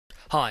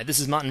Hi, this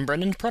is Martin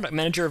Brennand, Product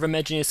Manager of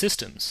Imagineer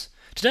Systems.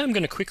 Today I'm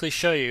going to quickly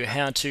show you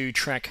how to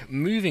track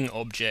moving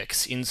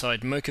objects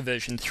inside Mocha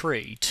version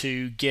 3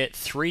 to get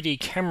 3D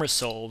camera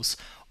solves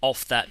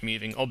off that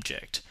moving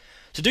object.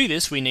 To do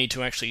this, we need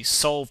to actually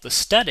solve the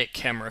static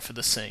camera for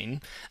the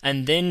scene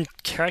and then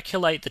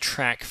calculate the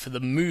track for the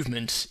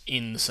movement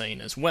in the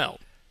scene as well.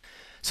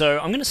 So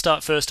I'm going to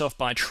start first off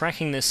by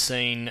tracking this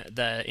scene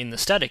in the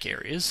static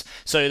areas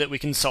so that we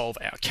can solve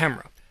our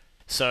camera.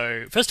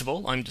 So first of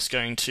all, I'm just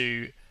going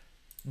to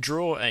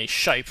draw a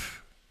shape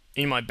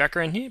in my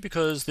background here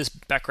because this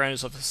background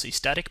is obviously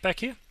static back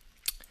here,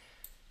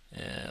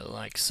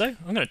 like so.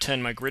 I'm going to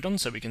turn my grid on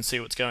so we can see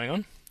what's going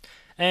on.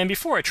 And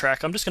before I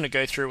track, I'm just going to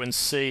go through and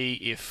see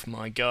if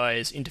my guy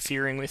is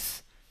interfering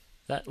with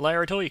that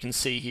layer at all. You can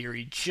see here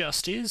he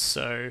just is,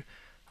 so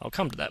I'll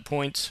come to that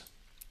point.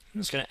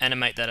 I'm just going to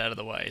animate that out of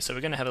the way. So we're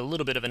going to have a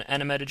little bit of an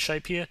animated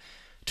shape here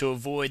to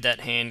avoid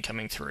that hand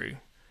coming through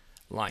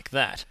like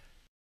that.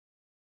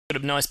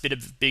 Got a nice bit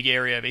of big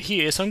area over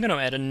here, so I'm going to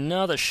add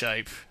another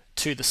shape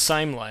to the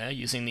same layer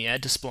using the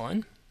add to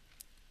spline.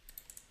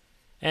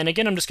 And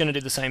again, I'm just going to do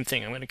the same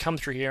thing. I'm going to come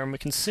through here and we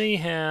can see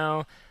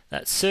how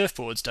that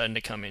surfboard's starting to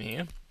come in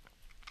here.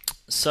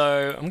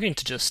 So I'm going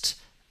to just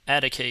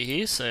add a key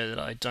here so that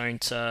I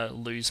don't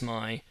lose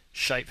my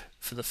shape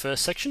for the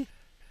first section.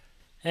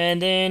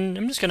 And then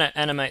I'm just going to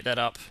animate that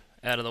up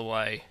out of the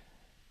way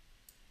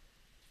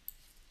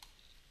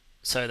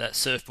so that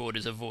surfboard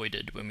is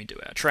avoided when we do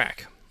our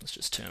track. Let's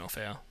just turn off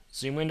our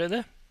zoom window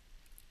there.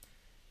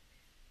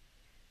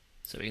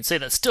 So we can see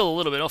that's still a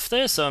little bit off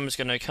there, so I'm just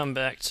going to come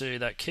back to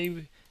that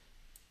key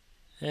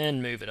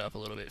and move it up a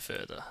little bit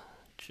further,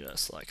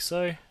 just like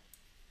so.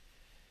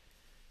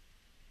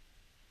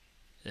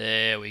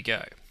 There we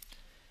go.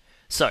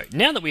 So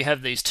now that we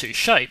have these two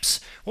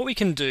shapes, what we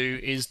can do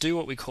is do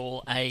what we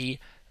call a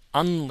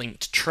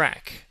unlinked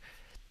track.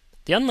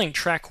 The unlinked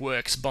track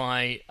works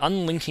by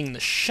unlinking the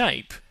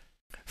shape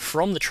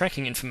from the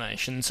tracking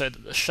information so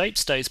that the shape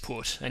stays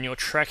put and your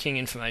tracking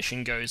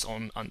information goes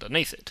on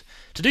underneath it.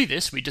 To do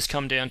this, we just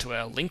come down to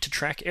our link to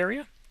track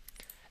area,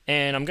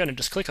 and I'm going to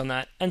just click on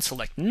that and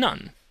select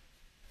none.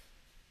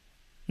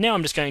 Now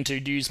I'm just going to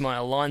use my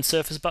align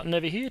surface button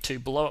over here to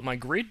blow up my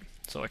grid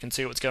so I can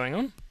see what's going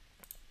on,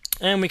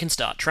 and we can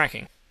start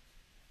tracking.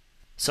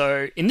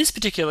 So in this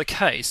particular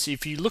case,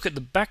 if you look at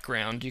the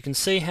background, you can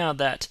see how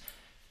that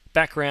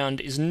background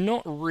is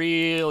not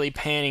really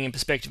panning in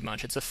perspective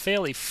much. It's a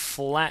fairly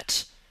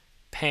flat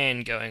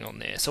pan going on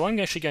there. So I'm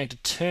actually going to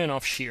turn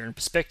off shear and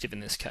perspective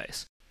in this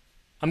case.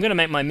 I'm going to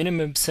make my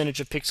minimum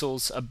percentage of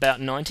pixels about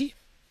 90,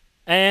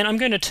 and I'm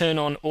going to turn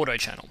on auto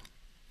channel.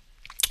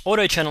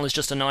 Auto channel is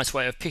just a nice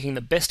way of picking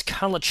the best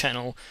color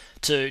channel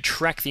to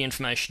track the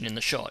information in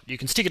the shot. You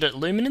can stick it at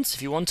luminance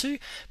if you want to,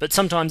 but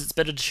sometimes it's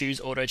better to choose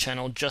auto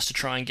channel just to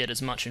try and get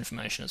as much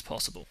information as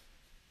possible.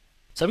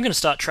 So I'm going to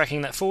start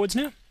tracking that forwards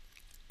now.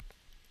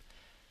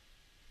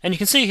 And you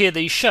can see here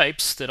these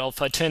shapes, that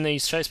if I turn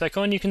these shapes back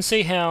on, you can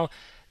see how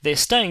they're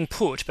staying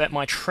put, but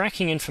my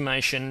tracking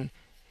information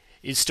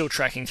is still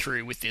tracking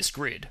through with this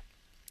grid.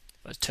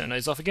 Let's turn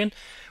those off again.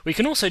 We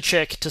can also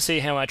check to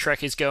see how our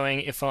track is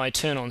going if I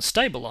turn on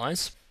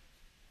stabilize.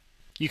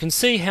 You can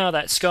see how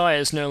that sky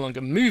is no longer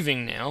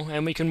moving now,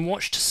 and we can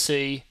watch to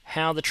see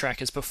how the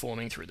track is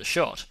performing through the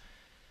shot.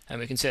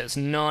 And we can see it's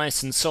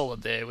nice and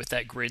solid there with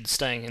that grid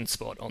staying in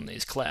spot on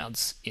these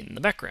clouds in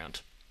the background.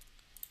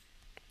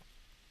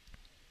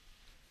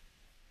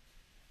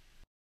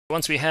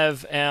 Once we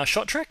have our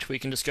shot tracked, we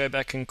can just go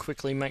back and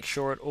quickly make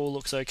sure it all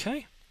looks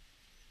okay.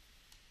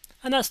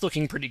 And that's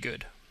looking pretty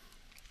good.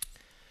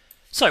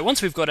 So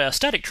once we've got our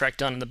static track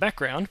done in the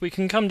background, we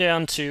can come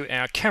down to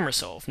our camera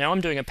solve. Now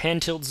I'm doing a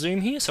pan tilt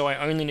zoom here, so I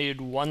only needed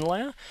one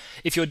layer.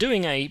 If you're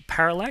doing a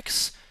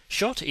parallax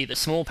shot, either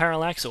small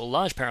parallax or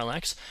large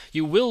parallax,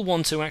 you will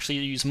want to actually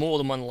use more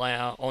than one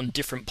layer on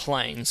different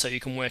planes so you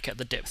can work out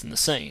the depth in the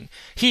scene.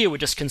 Here we're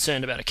just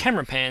concerned about a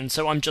camera pan,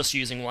 so I'm just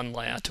using one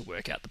layer to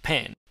work out the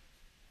pan.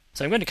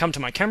 So I'm going to come to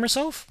my camera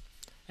solve,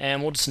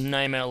 and we'll just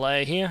name our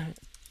layer here,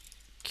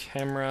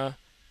 camera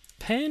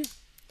pan,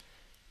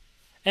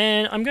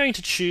 and I'm going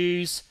to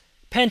choose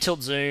pan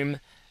tilt zoom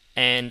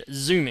and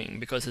zooming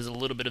because there's a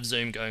little bit of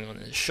zoom going on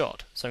in this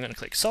shot. So I'm going to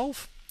click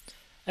solve,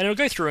 and it'll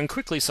go through and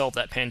quickly solve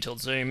that pan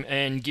tilt zoom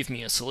and give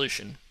me a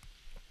solution.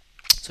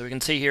 So we can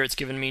see here it's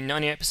given me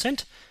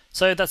 98%,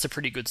 so that's a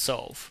pretty good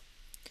solve.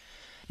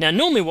 Now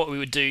normally what we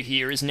would do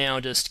here is now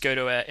just go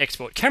to our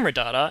export camera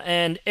data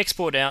and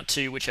export out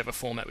to whichever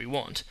format we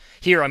want.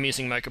 Here I'm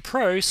using Mocha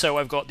Pro, so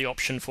I've got the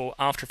option for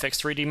After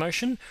Effects 3D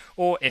Motion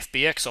or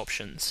FBX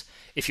options.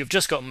 If you've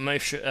just got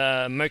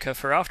Mocha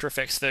for After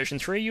Effects version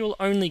 3, you'll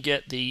only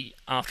get the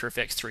After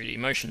Effects 3D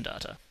Motion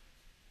data.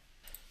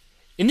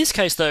 In this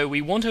case though,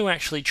 we want to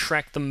actually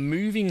track the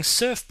moving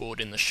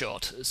surfboard in the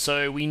shot,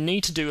 so we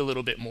need to do a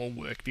little bit more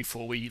work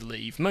before we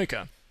leave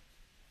Mocha.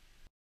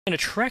 I'm going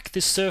to track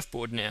this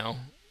surfboard now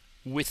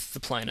with the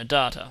planar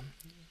data.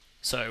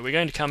 So we're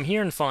going to come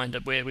here and find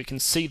where we can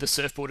see the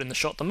surfboard in the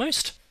shot the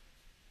most,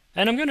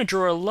 and I'm going to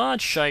draw a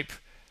large shape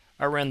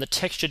around the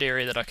textured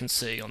area that I can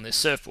see on this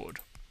surfboard.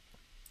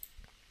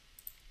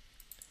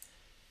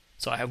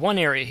 So I have one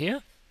area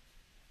here.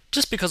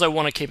 Just because I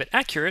want to keep it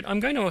accurate,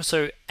 I'm going to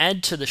also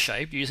add to the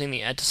shape using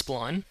the add to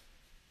spline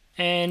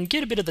and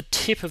get a bit of the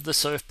tip of the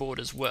surfboard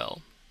as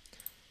well.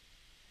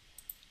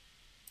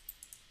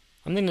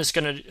 I'm then just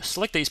going to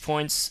select these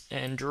points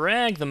and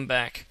drag them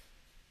back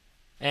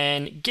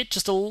and get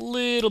just a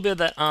little bit of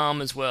that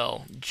arm as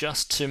well,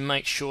 just to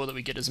make sure that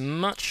we get as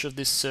much of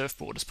this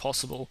surfboard as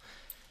possible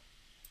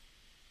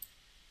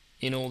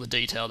in all the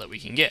detail that we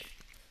can get.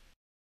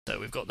 So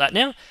we've got that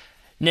now.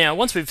 Now,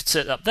 once we've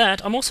set up that,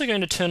 I'm also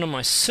going to turn on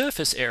my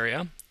surface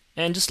area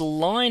and just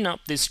line up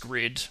this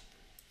grid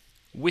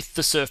with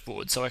the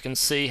surfboard so I can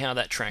see how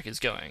that track is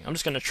going. I'm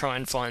just going to try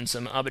and find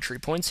some arbitrary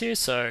points here,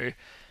 so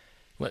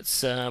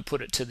let's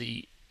put it to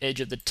the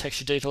edge of the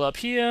texture detail up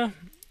here,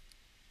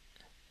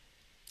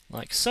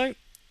 like so,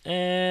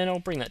 and I'll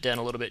bring that down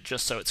a little bit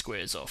just so it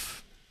squares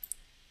off,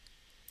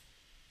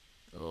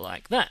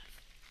 like that.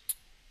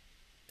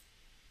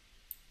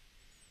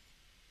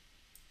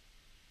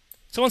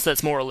 So once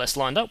that's more or less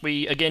lined up,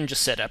 we again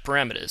just set our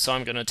parameters. So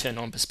I'm going to turn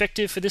on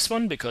perspective for this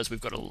one because we've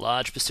got a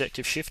large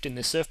perspective shift in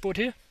this surfboard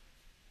here.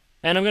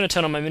 And I'm going to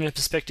turn on my minute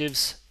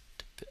perspectives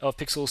of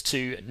pixels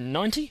to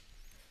 90.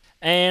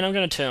 And I'm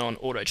going to turn on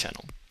auto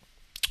channel.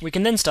 We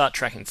can then start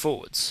tracking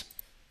forwards.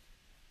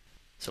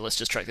 So let's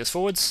just track this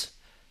forwards.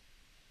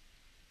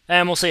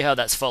 And we'll see how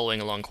that's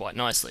following along quite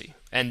nicely.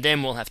 And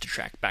then we'll have to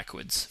track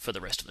backwards for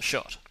the rest of the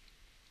shot.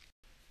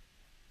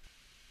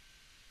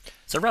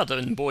 So rather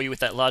than bore you with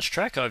that large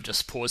track, I've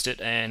just paused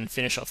it and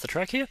finished off the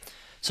track here.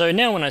 So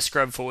now when I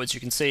scrub forwards, you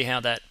can see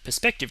how that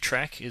perspective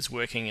track is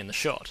working in the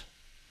shot.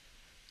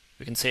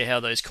 We can see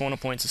how those corner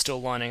points are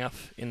still lining up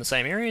in the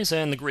same areas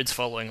and the grid's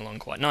following along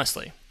quite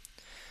nicely.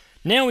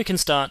 Now we can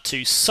start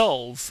to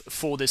solve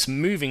for this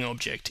moving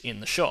object in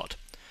the shot.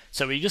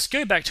 So we just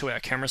go back to our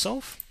camera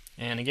solve,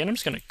 and again I'm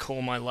just going to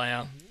call my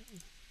layer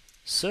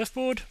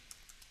surfboard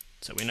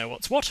so we know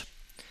what's what.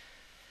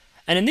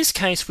 And in this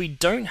case, we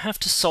don't have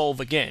to solve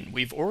again.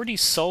 We've already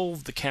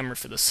solved the camera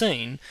for the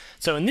scene,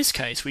 so in this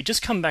case, we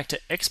just come back to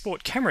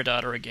export camera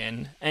data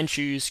again and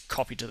choose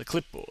copy to the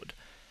clipboard.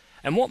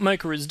 And what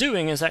Mocha is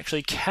doing is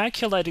actually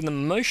calculating the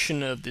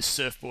motion of this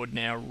surfboard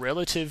now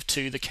relative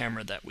to the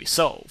camera that we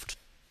solved.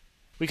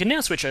 We can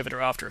now switch over to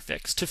After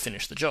Effects to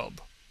finish the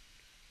job.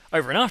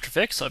 Over in After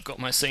Effects, I've got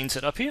my scene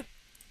set up here.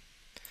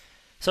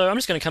 So I'm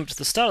just going to come to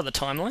the start of the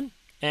timeline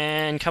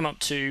and come up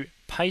to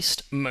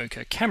Paste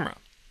Mocha Camera.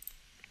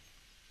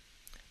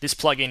 This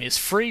plugin is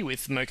free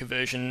with Mocha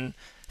version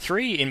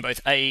 3 in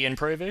both AE and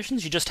Pro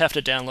versions. You just have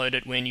to download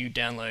it when you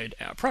download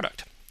our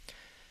product.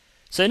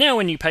 So now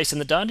when you paste in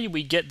the data,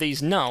 we get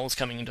these nulls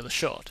coming into the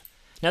shot.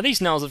 Now these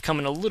nulls have come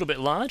in a little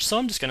bit large, so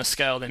I'm just going to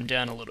scale them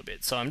down a little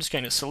bit. So I'm just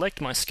going to select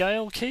my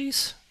scale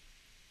keys,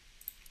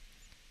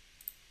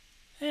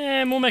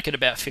 and we'll make it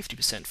about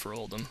 50% for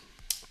all of them,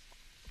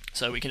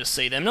 so we can just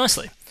see them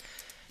nicely.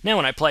 Now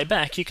when I play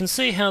back, you can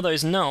see how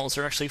those nulls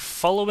are actually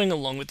following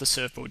along with the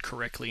surfboard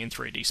correctly in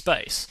 3D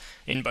space,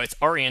 in both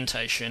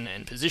orientation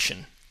and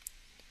position.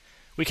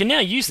 We can now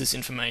use this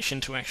information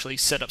to actually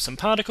set up some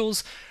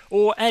particles,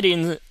 or add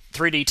in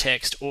 3D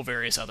text or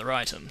various other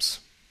items.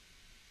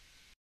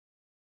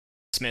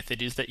 This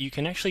method is that you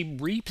can actually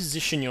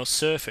reposition your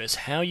surface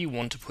how you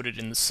want to put it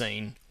in the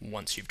scene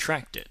once you've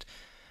tracked it.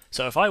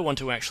 So if I want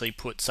to actually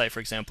put, say for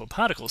example,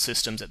 particle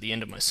systems at the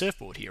end of my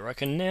surfboard here, I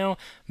can now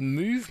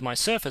move my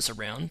surface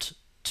around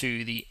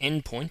to the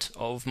end point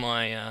of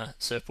my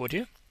surfboard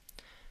here.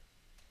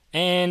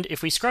 And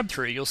if we scrub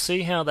through, you'll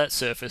see how that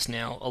surface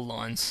now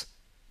aligns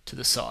to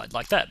the side,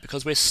 like that,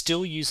 because we're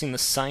still using the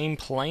same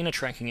planar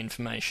tracking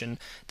information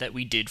that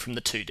we did from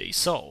the 2D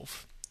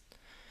solve.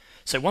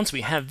 So once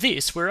we have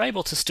this, we're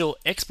able to still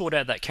export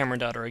out that camera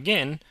data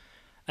again,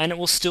 and it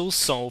will still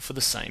solve for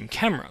the same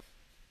camera.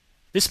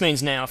 This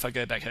means now if I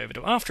go back over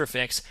to After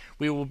Effects,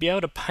 we will be able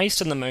to paste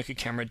in the Mocha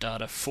camera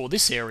data for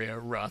this area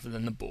rather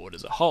than the board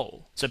as a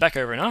whole. So back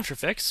over in After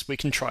Effects, we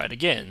can try it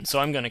again. So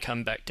I'm going to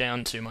come back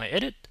down to my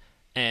edit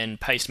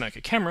and paste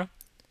Mocha camera.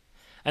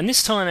 And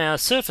this time our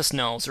surface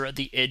nulls are at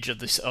the edge of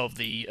the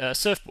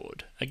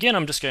surfboard. Again,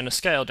 I'm just going to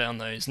scale down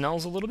those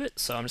nulls a little bit.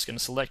 So I'm just going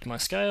to select my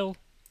scale.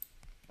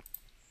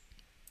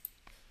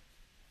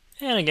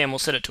 And again, we'll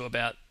set it to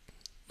about,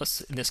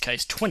 in this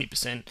case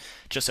 20%,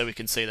 just so we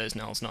can see those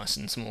nulls nice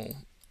and small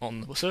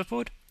on the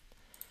surfboard.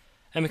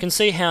 And we can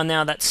see how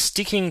now that's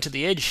sticking to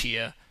the edge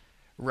here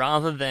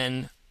rather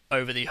than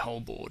over the whole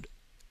board.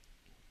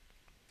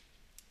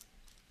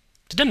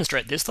 To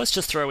demonstrate this, let's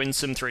just throw in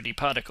some 3D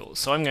particles.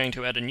 So I'm going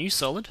to add a new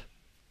solid,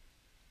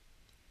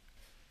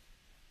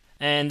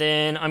 and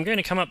then I'm going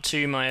to come up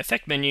to my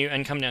effect menu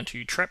and come down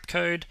to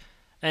Trapcode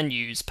and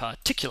use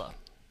Particular.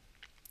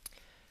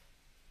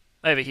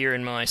 Over here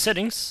in my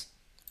settings,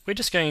 we're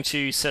just going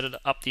to set it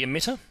up the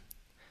emitter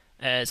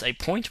as a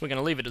point. We're going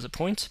to leave it as a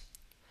point.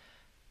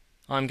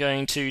 I'm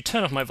going to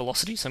turn off my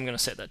velocity, so I'm going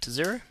to set that to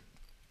 0.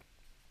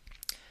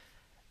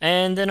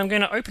 And then I'm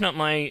going to open up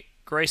my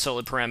grey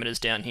solid parameters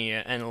down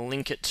here and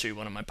link it to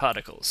one of my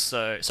particles.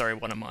 So, sorry,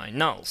 one of my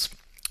nulls.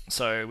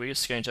 So we're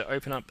just going to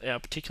open up our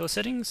particular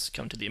settings,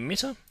 come to the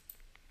emitter,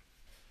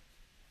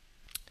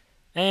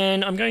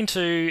 And I'm going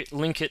to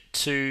link it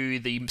to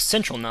the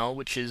central null,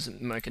 which is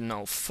mocha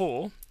null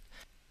 4.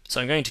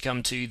 So I'm going to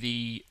come to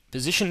the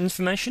position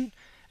information,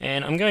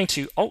 and I'm going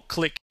to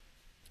alt-click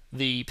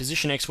the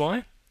position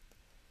XY,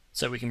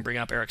 so we can bring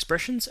up our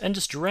expressions, and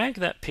just drag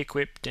that pick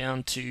whip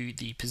down to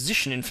the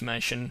position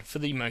information for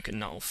the mocha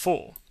null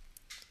 4.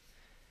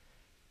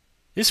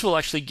 This will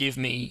actually give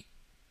me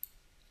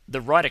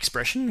the right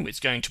expression. It's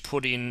going to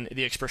put in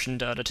the expression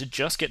data to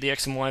just get the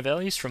x and y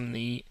values from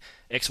the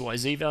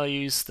xyz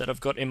values that I've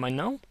got in my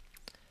null.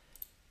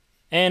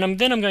 And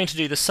then I'm going to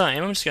do the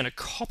same. I'm just going to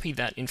copy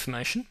that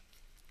information,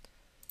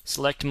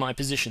 select my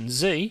position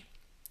z,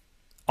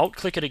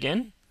 alt-click it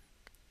again,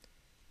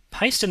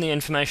 paste in the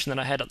information that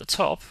I had at the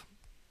top,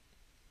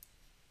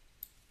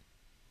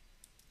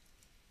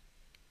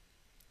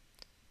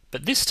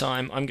 but this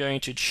time I'm going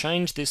to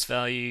change this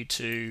value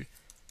to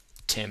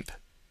temp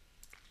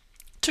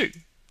 2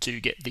 to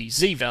get the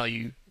z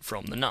value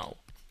from the null.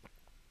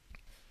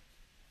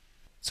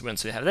 So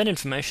once we have that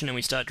information and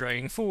we start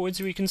dragging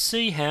forwards, we can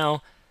see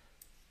how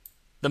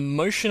the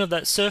motion of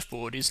that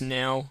surfboard is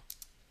now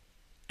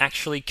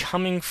actually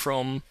coming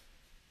from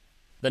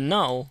the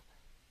null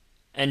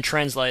and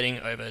translating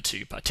over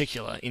to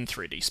particular in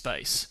 3D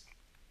space.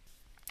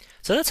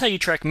 So that's how you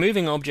track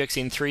moving objects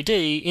in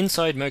 3D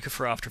inside Mocha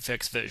for After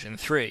Effects version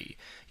 3.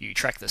 You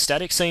track the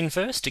static scene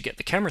first to get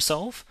the camera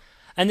solve,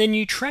 and then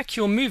you track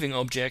your moving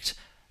object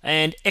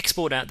and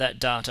export out that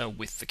data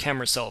with the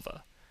camera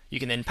solver. You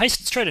can then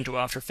paste it straight into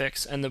After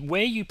Effects, and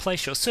where you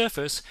place your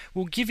surface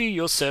will give you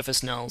your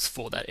surface nulls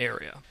for that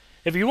area.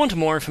 If you want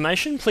more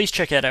information, please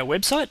check out our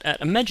website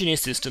at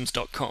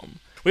imagineersystems.com.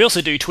 We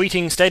also do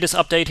tweeting, status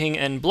updating,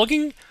 and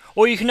blogging,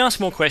 or you can ask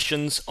more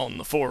questions on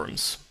the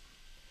forums.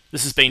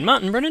 This has been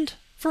Martin Brennand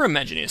for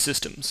Imagineer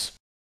Systems.